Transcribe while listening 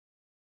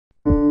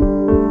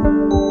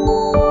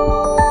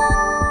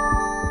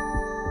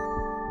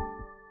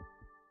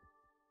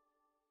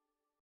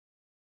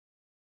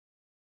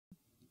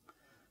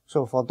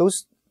So for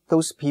those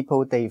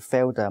people, they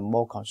failed the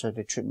more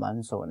conservative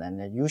treatment. So then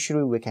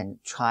usually we can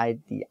try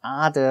the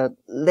other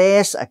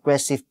less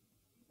aggressive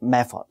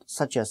method,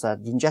 such as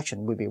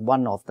injection will be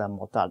one of the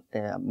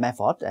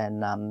method.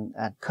 And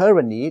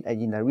currently,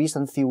 in the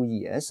recent few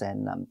years,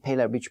 and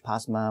platelet-rich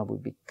plasma will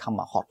become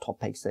a hot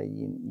topic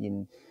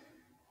in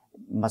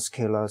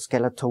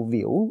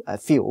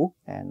musculoskeletal field.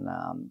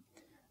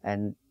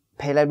 And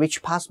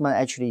platelet-rich plasma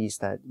actually is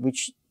that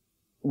which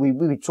we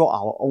withdraw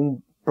our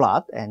own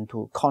blood and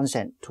to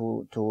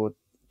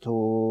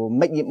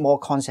make it more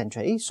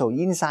concentrate. So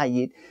inside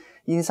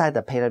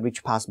the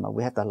platelet-rich plasma,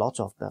 we have a lot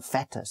of the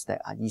factors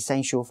that are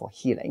essential for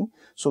healing.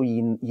 So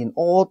in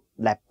all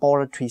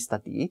laboratory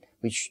study,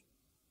 which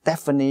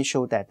definitely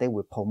show that they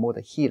will promote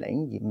the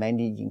healing, it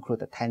mainly include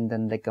the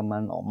tendon,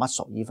 ligament, or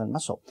muscle, even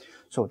muscle.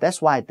 So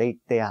that's why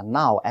they are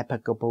now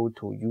applicable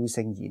to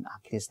using in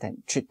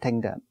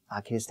treating the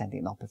Achilles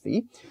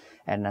tendinopathy.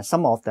 And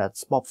some of the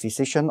sport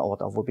physician or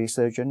the orthopedic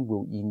surgeon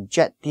will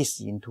inject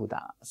this into the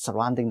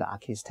surrounding the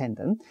Achilles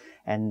tendon,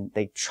 and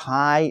they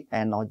try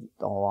and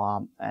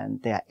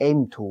they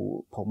aim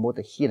to promote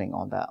the healing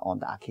on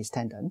the Achilles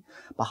tendon.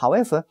 But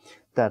however,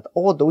 that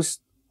all those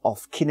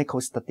of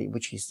clinical study,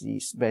 which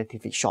is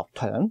relatively short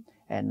term,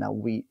 and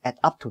we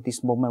up to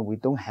this moment we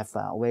don't have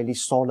a really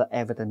solid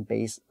evidence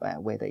base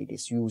whether it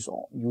is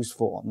useful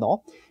or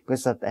not,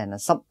 because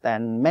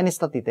and many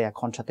studies they are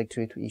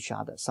contradictory to each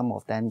other. Some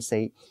of them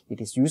say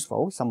it is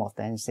useful, some of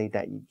them say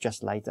that it's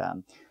just like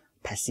the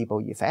placebo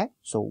effect.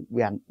 So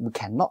we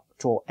cannot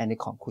draw any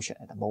conclusion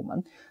at the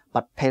moment.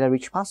 But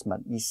platelet-rich plasma,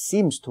 it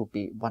seems to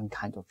be one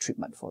kind of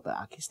treatment for the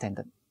Achilles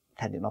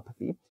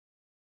tendinopathy.